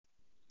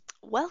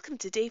welcome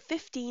to day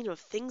 15 of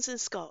Things in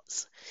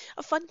Scots,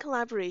 a fun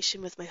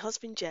collaboration with my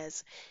husband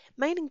Jez.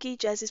 Mine and Gay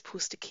Jez's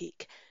post a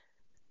cake.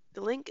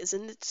 The link is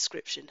in the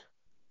description.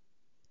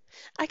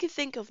 I can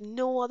think of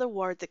no other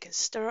word that can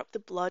stir up the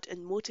blood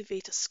and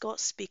motivate a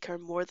Scots speaker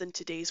more than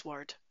today's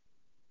word.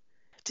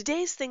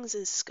 Today's Things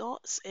in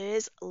Scots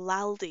is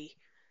Laldie.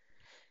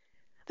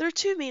 There are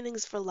two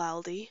meanings for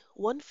Laldie,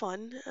 one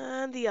fun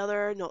and the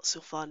other not so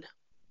fun.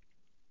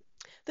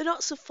 The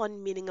not so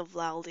fun meaning of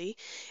Laldie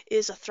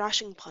is a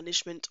thrashing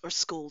punishment or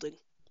scolding.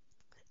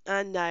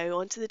 And now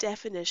onto the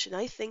definition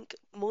I think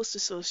most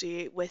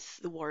associate with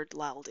the word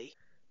Laldie.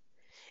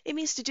 It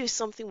means to do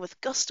something with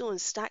gusto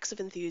and stacks of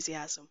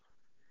enthusiasm.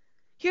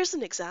 Here's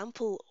an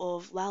example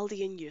of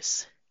Laldie in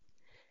use.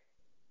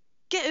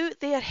 Get out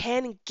there,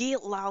 hen, and gae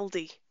it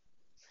Laldie.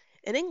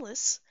 In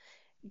English,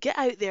 get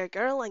out there,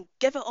 girl, and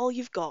give it all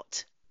you've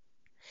got.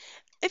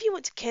 If you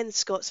want to ken the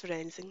Scots for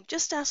anything,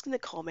 just ask in the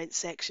comments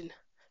section.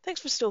 Thanks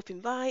for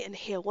stopping by and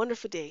have a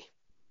wonderful day.